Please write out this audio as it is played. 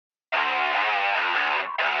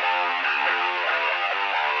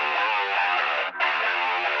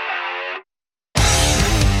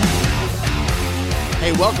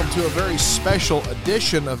welcome to a very special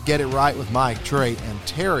edition of Get It Right with Mike, Trey, and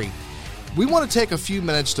Terry. We want to take a few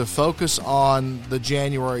minutes to focus on the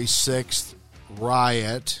January 6th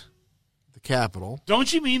riot, the Capitol.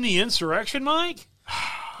 Don't you mean the insurrection, Mike?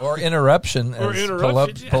 Or interruption, as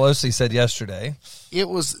interruption, Pelosi said yesterday. It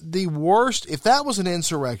was the worst, if that was an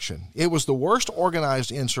insurrection, it was the worst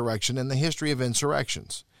organized insurrection in the history of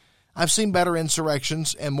insurrections. I've seen better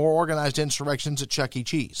insurrections and more organized insurrections at Chuck E.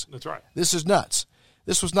 Cheese. That's right. This is nuts.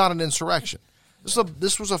 This was not an insurrection.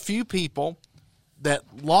 This was a few people that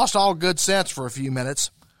lost all good sense for a few minutes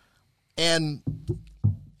and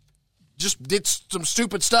just did some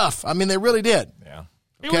stupid stuff. I mean, they really did. Yeah.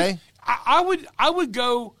 Okay? I would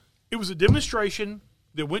go, it was a demonstration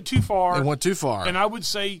that went too far. It went too far. And I would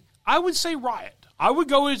say riot. I would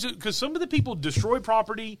go because some of the people destroyed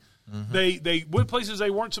property. Mm-hmm. They went places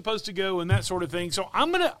they weren't supposed to go and that sort of thing. So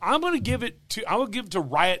I'm gonna give it to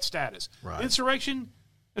riot status. Right. Insurrection,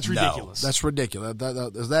 that's ridiculous. No, that's ridiculous.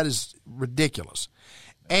 That is ridiculous.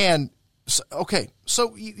 And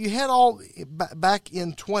so you had all back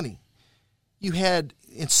in 20. You had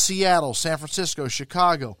in Seattle, San Francisco,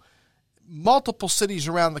 Chicago, multiple cities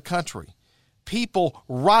around the country, people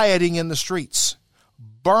rioting in the streets,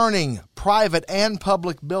 burning private and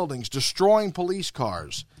public buildings, destroying police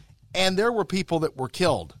cars. And there were people that were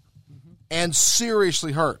killed and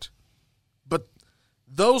seriously hurt. But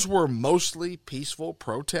those were mostly peaceful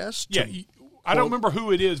protests. Yeah, I don't remember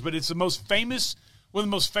who it is, but it's one of the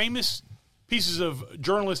most famous pieces of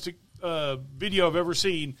journalistic video I've ever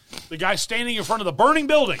seen. The guy standing in front of the burning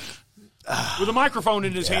building with a microphone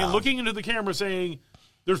in his hand, looking into the camera saying,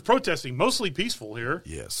 there's protesting, mostly peaceful here.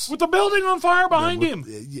 Yes. With the building on fire behind him.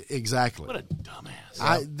 Exactly. What a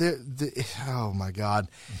dumbass. Oh, my God.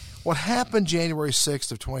 What happened January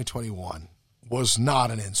 6th of 2021 was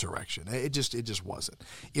not an insurrection. It just wasn't.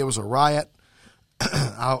 It was a riot.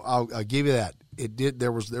 I'll give you that. It did.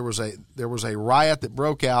 There was a riot that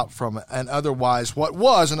broke out from an otherwise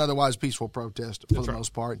peaceful protest for the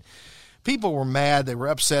most part. People were mad. They were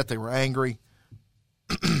upset. They were angry.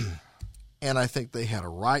 And I think they had a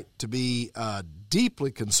right to be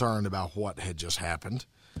deeply concerned about what had just happened.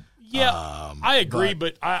 Yeah, I agree,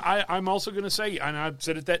 but I'm also going to say, and I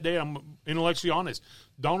said it that day, I'm intellectually honest,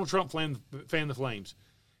 Donald Trump fanned the flames.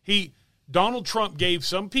 Donald Trump gave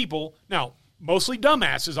some people, now, mostly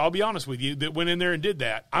dumbasses, I'll be honest with you, that went in there and did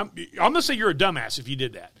that. I'm going to say you're a dumbass if you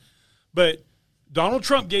did that. But Donald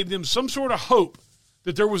Trump gave them some sort of hope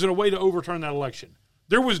that there was a way to overturn that election.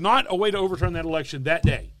 There was not a way to overturn that election that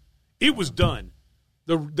day. It was done.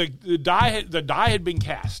 The die had been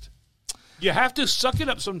cast. You have to suck it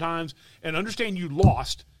up sometimes and understand you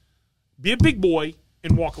lost. Be a big boy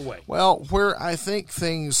and walk away. Well, where I think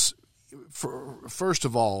things, first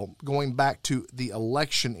of all, going back to the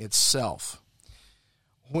election itself,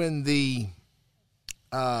 when the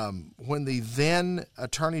then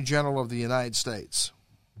Attorney General of the United States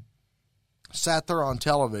sat there on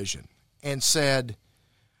television and said,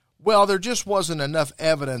 well, there just wasn't enough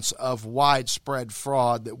evidence of widespread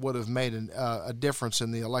fraud that would have made a difference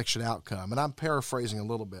in the election outcome. And I'm paraphrasing a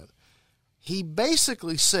little bit. He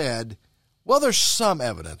basically said, well, there's some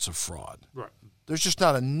evidence of fraud. Right. There's just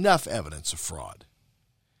not enough evidence of fraud.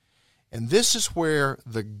 And this is where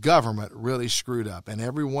the government really screwed up and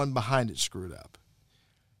everyone behind it screwed up.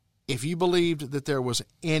 If you believed that there was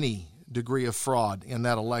any degree of fraud in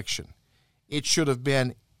that election, it should have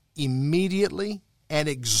been immediately and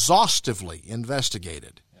exhaustively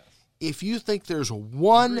investigated. Yes. If you think there's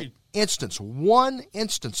one instance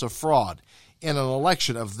of fraud in an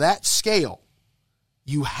election of that scale,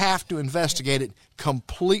 you have to investigate it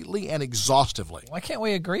completely and exhaustively. Why can't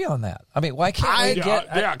we agree on that? I mean, why can't we get...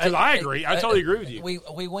 Yeah, because I agree. I totally agree with you.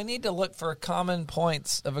 We need to look for common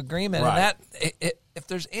points of agreement. Right. And that, if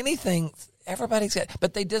there's anything, everybody's got...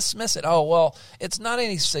 But they dismiss it. Oh, well, it's not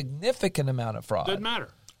any significant amount of fraud. Doesn't matter.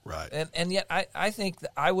 Right. And yet I think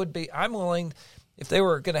that I'm willing, if they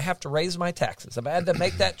were going to have to raise my taxes, if I had to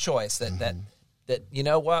make that choice that you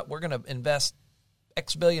know what, we're going to invest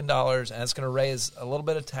X billion dollars and it's going to raise a little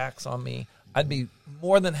bit of tax on me, I'd be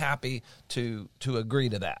more than happy to agree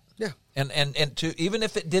to that. Yeah. And to, even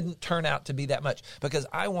if it didn't turn out to be that much, because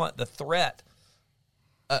I want the threat,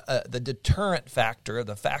 the deterrent factor,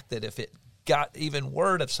 the fact that if it got even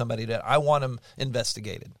word of somebody that I want them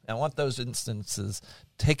investigated. I want those instances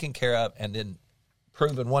taken care of and then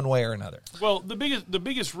proven one way or another. Well, the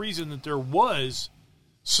biggest reason that there was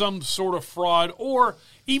some sort of fraud, or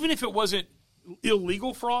even if it wasn't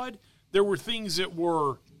illegal fraud, there were things that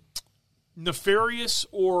were nefarious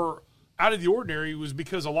or out of the ordinary was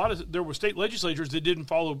because there were state legislatures that didn't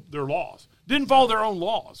follow their laws, didn't follow their own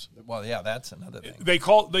laws. Well, yeah, that's another thing.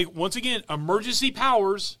 They once again emergency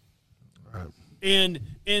powers, right. and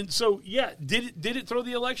so yeah, did it throw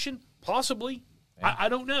the election? Possibly. Yeah. I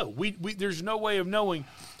don't know. We there's no way of knowing.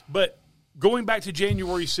 But going back to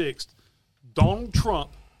January 6th, Donald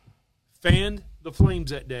Trump fanned the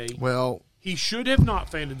flames that day. Well, he should have not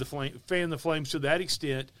fanned the flames to that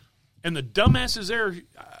extent. And the dumbasses there,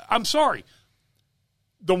 I'm sorry.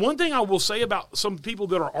 The one thing I will say about some people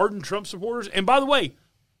that are ardent Trump supporters, and by the way,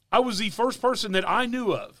 I was the first person that I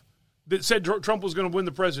knew of that said Trump was going to win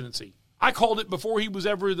the presidency. I called it before he was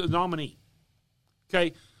ever the nominee.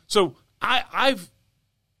 Okay? So I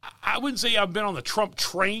wouldn't say I've been on the Trump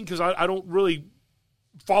train because I don't really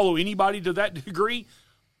follow anybody to that degree,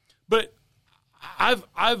 but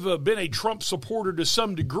I've been a Trump supporter to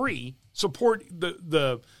some degree, support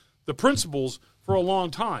the principles for a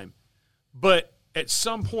long time. But at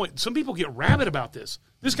some point, some people get rabid about this.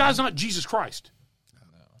 This guy's not Jesus Christ.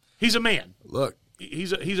 He's a man. Look,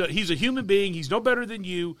 he's a human being. He's no better than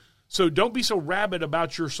you. So don't be so rabid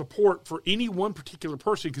about your support for any one particular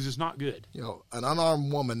person because it's not good. You know, an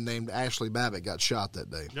unarmed woman named Ashley Babbitt got shot that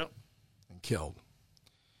day. Yep. And killed.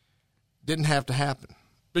 Didn't have to happen.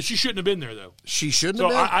 But she shouldn't have been there, though. She shouldn't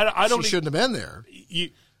have been. She shouldn't have been there.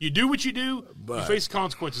 You do what you do. But you face the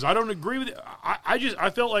consequences. I don't agree with it. I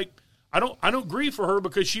felt like I don't grieve for her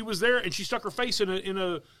because she was there and she stuck her face in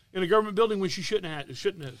a government building when she shouldn't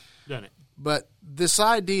have done it. But this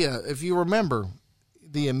idea, if you remember,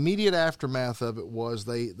 the immediate aftermath of it was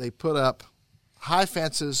they put up high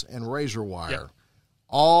fences and razor wire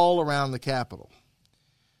all around the Capitol.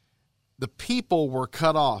 The people were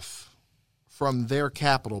cut off from their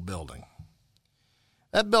Capitol building.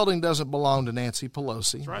 That building doesn't belong to Nancy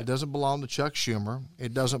Pelosi. That's right. It doesn't belong to Chuck Schumer.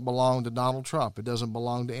 It doesn't belong to Donald Trump. It doesn't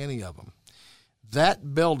belong to any of them.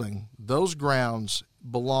 That building, those grounds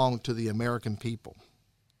belong to the American people.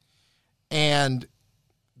 And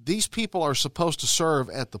these people are supposed to serve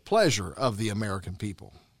at the pleasure of the American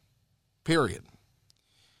people, period.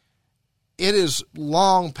 It is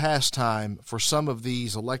long past time for some of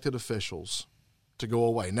these elected officials to go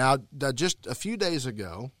away. Now, just a few days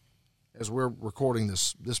ago, as we're recording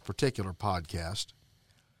this particular podcast,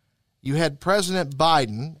 you had President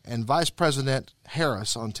Biden and Vice President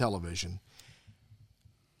Harris on television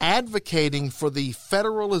advocating for the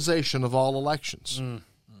federalization of all elections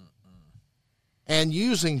and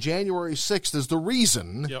using January 6th as the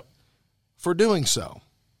reason for doing so.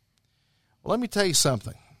 Well, let me tell you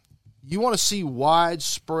something. You want to see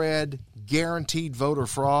widespread guaranteed voter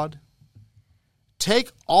fraud?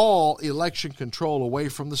 Take all election control away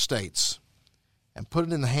from the states and put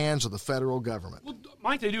it in the hands of the federal government. Well,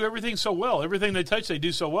 Mike, they do everything so well. Everything they touch, they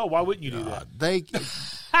do so well. Why wouldn't you do that?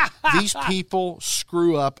 These people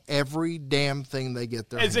screw up every damn thing they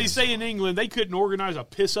get their hands on. As they say in England, they couldn't organize a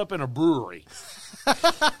piss up in a brewery.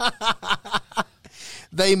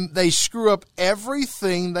 They screw up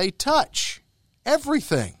everything they touch.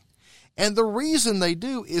 Everything. And the reason they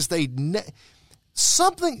do is they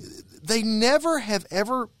never have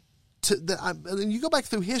ever. You go back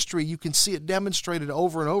through history, you can see it demonstrated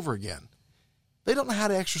over and over again. They don't know how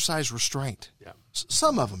to exercise restraint. Yeah.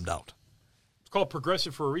 Some of them don't. It's called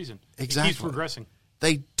progressive for a reason. Exactly. It keeps progressing.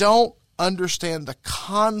 They don't understand the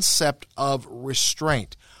concept of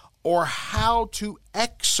restraint or how to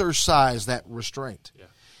exercise that restraint. Yeah.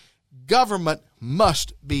 Government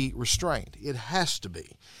must be restrained. It has to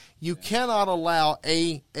be. You cannot allow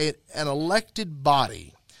an elected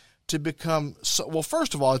body to become so, well,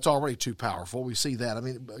 first of all, it's already too powerful. We see that. I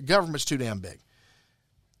mean, government's too damn big.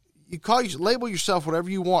 Label yourself whatever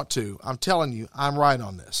you want to. I'm telling you, I'm right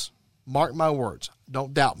on this. Mark my words.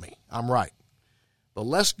 Don't doubt me. I'm right. The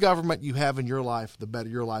less government you have in your life, the better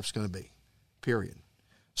your life's going to be. Period.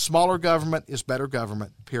 Smaller government is better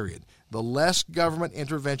government. Period. The less government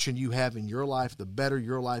intervention you have in your life, the better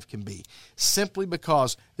your life can be. Simply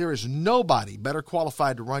because there is nobody better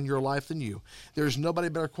qualified to run your life than you. There is nobody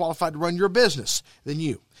better qualified to run your business than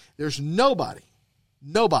you. There's nobody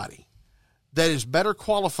that is better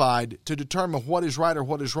qualified to determine what is right or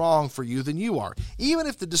what is wrong for you than you are. Even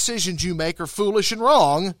if the decisions you make are foolish and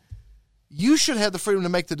wrong, you should have the freedom to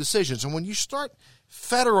make the decisions. And when you start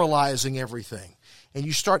federalizing everything and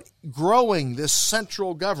you start growing this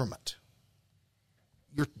central government,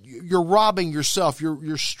 you're robbing yourself.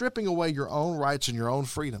 You're stripping away your own rights and your own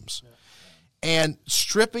freedoms, and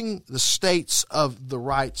stripping the states of the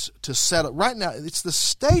rights to set it. Right now, it's the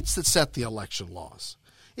states that set the election laws.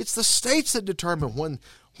 It's the states that determine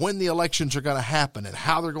when the elections are going to happen and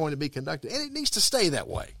how they're going to be conducted, and it needs to stay that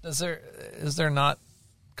way. Is there not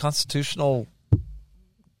constitutional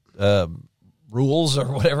rules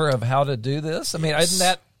or whatever of how to do this? I mean, isn't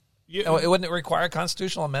that wouldn't it require a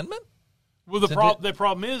constitutional amendment? Well, the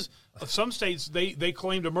problem is some states they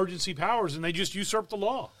claimed emergency powers and they just usurped the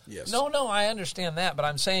law. Yes. No, I understand that, but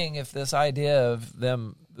I'm saying if this idea of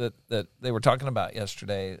them that they were talking about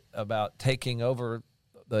yesterday about taking over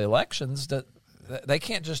the elections, that they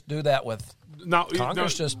can't just do that with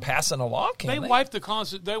Congress just passing a law. Can they? Wiped the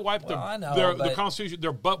Constitution. They wiped the Constitution.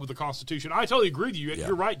 Their butt with the Constitution. I totally agree with you. Yeah.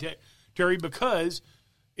 You're right, Terry, because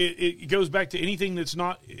it goes back to anything that's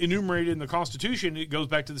not enumerated in the Constitution. It goes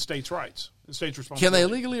back to the states' rights, the states' responsibility. Can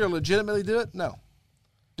they legally or legitimately do it? No.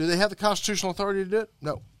 Do they have the constitutional authority to do it?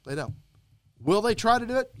 No, they don't. Will they try to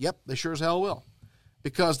do it? Yep, they sure as hell will,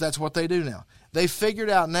 because that's what they do now. They figured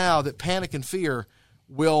out now that panic and fear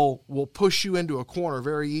will push you into a corner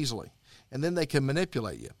very easily, and then they can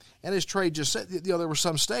manipulate you. And as Trey just said, there were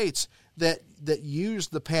some states that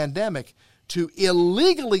used the pandemic to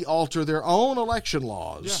illegally alter their own election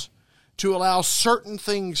laws to allow certain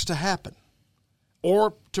things to happen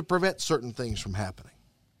or to prevent certain things from happening.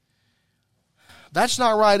 That's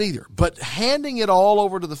not right either. But handing it all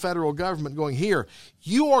over to the federal government, going, here,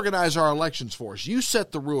 you organize our elections for us. You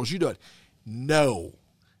set the rules. You do it. No.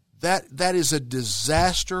 That is a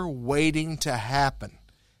disaster waiting to happen.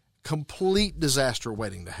 Complete disaster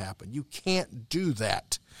waiting to happen. You can't do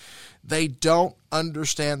that. They don't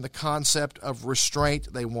understand the concept of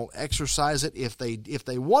restraint. They won't exercise it. If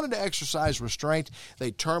they wanted to exercise restraint,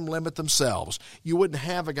 they'd term limit themselves. You wouldn't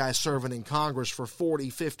have a guy serving in Congress for 40,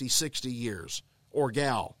 50, 60 years, or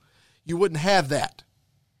gal. You wouldn't have that.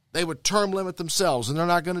 They would term limit themselves, and they're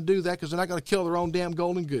not going to do that because they're not going to kill their own damn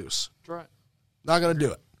golden goose. That's right. Not going to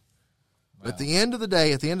do it. Wow. At the end of the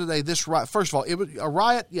day, this riot, first of all, it was a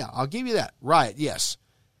riot. Yeah, I'll give you that. Riot, yes.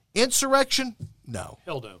 Insurrection? No.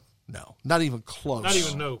 Hell no. No, not even close. Not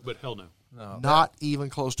even no, but hell no. Not even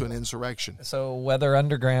close to an insurrection. So Weather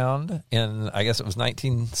Underground in, I guess it was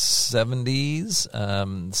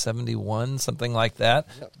 1970s, 71, something like that,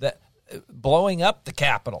 that blowing up the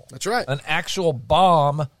Capitol. That's right. An actual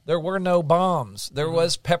bomb. There were no bombs. There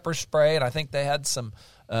was pepper spray, and I think they had some,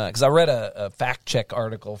 because I read a fact-check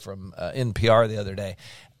article from NPR the other day,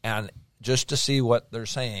 and just to see what they're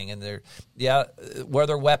saying, and were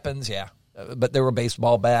there weapons? Yeah. But there were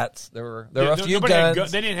baseball bats. There were a few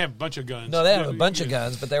guns. They didn't have a bunch of guns. No, they had a bunch of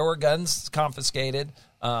guns, but there were guns confiscated.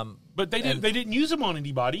 But they didn't use them on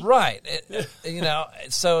anybody, right?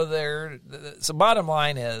 So so bottom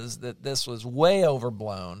line is that this was way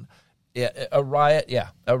overblown. A riot,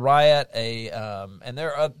 and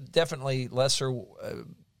there are definitely lesser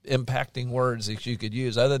impacting words that you could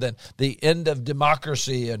use other than the end of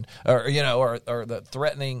democracy or the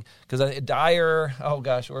threatening, because Dyer, oh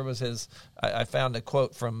gosh, where was his? I found a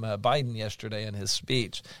quote from Biden yesterday in his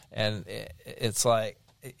speech, and it's like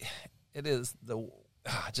it is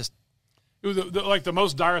just. It was like the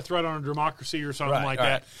most dire threat on a democracy or something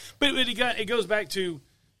that. But it goes back to,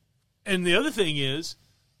 and the other thing is,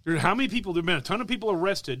 how many people? There have been a ton of people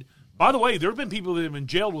arrested. By the way, there have been people that have been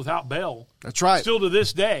jailed without bail. That's right. Still to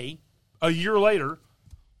this day, a year later.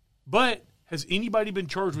 But has anybody been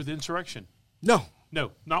charged with insurrection? No,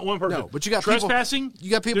 not one person. No, but you got trespassing. You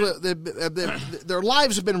got people. Their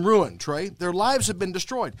lives have been ruined, Trey. Their lives have been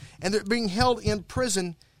destroyed, and they're being held in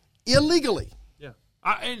prison illegally. Yeah,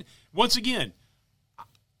 and once again,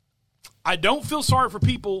 I don't feel sorry for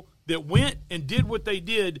people that went and did what they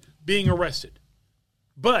did being arrested,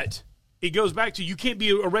 but it goes back to you can't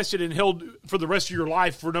be arrested and held for the rest of your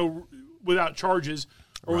life without charges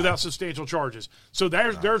or without substantial charges. So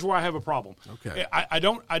there's where I have a problem. Okay, I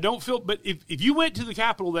don't feel. But if you went to the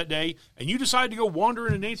Capitol that day and you decided to go wander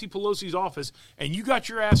into Nancy Pelosi's office and you got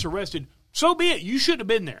your ass arrested, so be it. You shouldn't have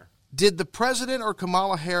been there. Did the president or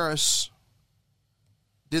Kamala Harris?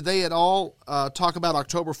 Did they at all talk about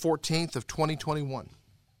October 14th of 2021?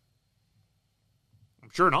 I'm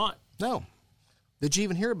sure not. No. Did you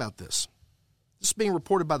even hear about this? This is being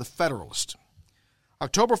reported by the Federalist.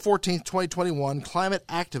 October 14th, 2021, climate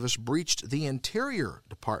activists breached the Interior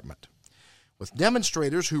Department, with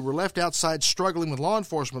demonstrators who were left outside struggling with law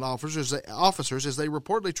enforcement officers as they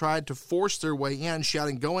reportedly tried to force their way in,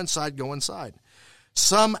 shouting, "Go inside, go inside."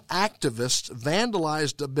 Some activists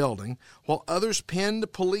vandalized a building, while others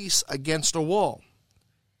pinned police against a wall.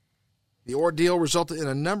 The ordeal resulted in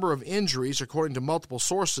a number of injuries, according to multiple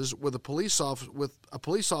sources, with a police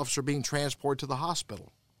officer being transported to the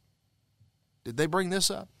hospital. Did they bring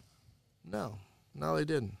this up? No, they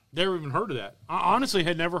didn't. Never even heard of that. I honestly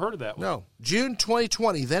had never heard of that one. No. June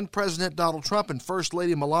 2020, then President Donald Trump and First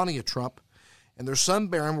Lady Melania Trump and their son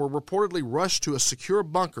Barron were reportedly rushed to a secure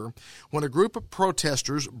bunker when a group of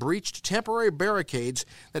protesters breached temporary barricades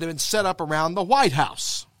that had been set up around the White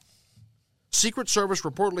House. Secret Service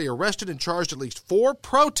reportedly arrested and charged at least 4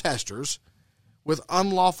 protesters with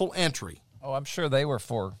unlawful entry. Oh, I'm sure they were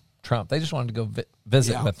for Trump. They just wanted to go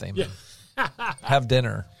visit with him, have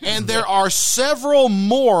dinner. And there are several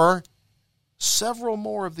more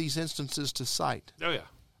of these instances to cite. Oh, yeah.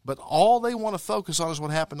 But all they want to focus on is what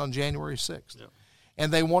happened on January 6th. Yeah.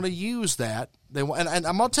 And they want to use that. And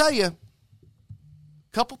I'm going to tell you a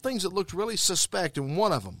couple things that looked really suspect, and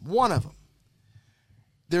one of them,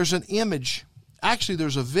 there's an image, actually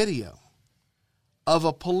there's a video of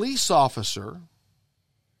a police officer,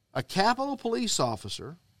 a Capitol police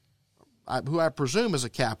officer, who I presume is a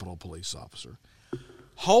Capitol police officer,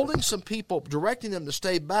 holding some people, directing them to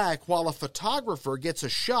stay back while a photographer gets a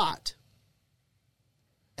shot.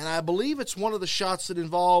 And I believe it's one of the shots that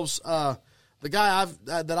involves the guy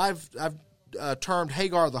I've termed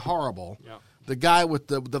Hagar the Horrible, the guy with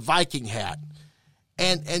the Viking hat.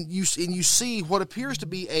 And you see what appears to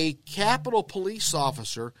be a Capitol police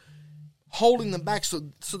officer holding them back so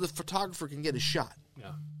the photographer can get a shot.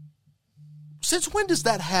 Yeah. Since when does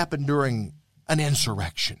that happen during an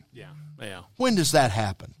insurrection? Yeah. When does that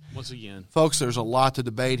happen? Once again. Folks, there's a lot to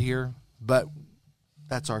debate here, but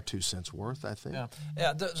that's our 2 cents worth, I think.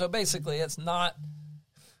 Yeah. So basically, it's not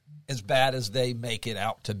as bad as they make it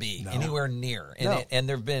out to be, anywhere near. And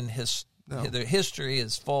there have been the history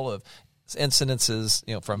is full of incidences,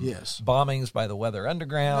 from bombings by the Weather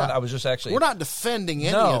Underground. No. I was just actually... We're not defending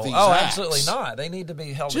any of these acts. Absolutely not. They need to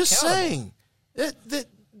be held accountable. Just saying.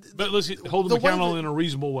 But let's hold them accountable in a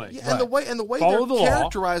reasonable way. Yeah, right. and the way Follow they're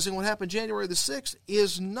characterizing law. What happened January the 6th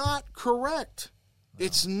is not correct. No.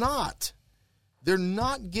 It's not. They're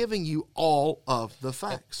not giving you all of the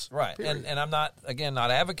facts. Right. And I'm not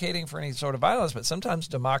advocating for any sort of violence, but sometimes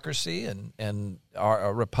democracy and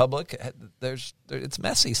our republic, it's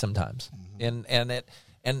messy sometimes. Mm-hmm.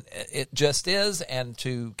 And it just is, and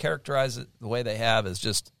to characterize it the way they have is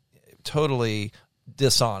just totally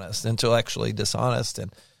dishonest, intellectually dishonest,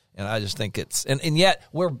 and I just think it's and yet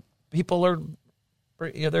where people are,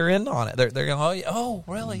 they're in on it. They're going, oh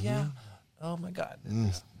really? Mm-hmm. Yeah. Oh my God.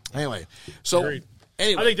 Anyway, so I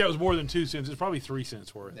think that was more than 2 cents. It's probably 3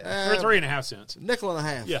 cents worth, or 3.5 cents. Nickel and a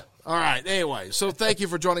half. Yeah. All right. Anyway, so thank you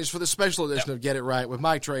for joining us for this special edition of Get It Right with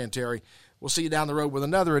Mike, Trey, and Terry. We'll see you down the road with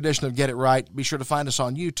another edition of Get It Right. Be sure to find us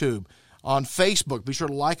on YouTube, on Facebook. Be sure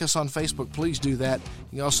to like us on Facebook. Please do that.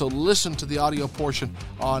 You can also listen to the audio portion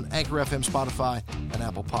on Anchor FM, Spotify, and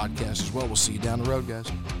Apple Podcasts as well. We'll see you down the road,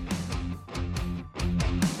 guys.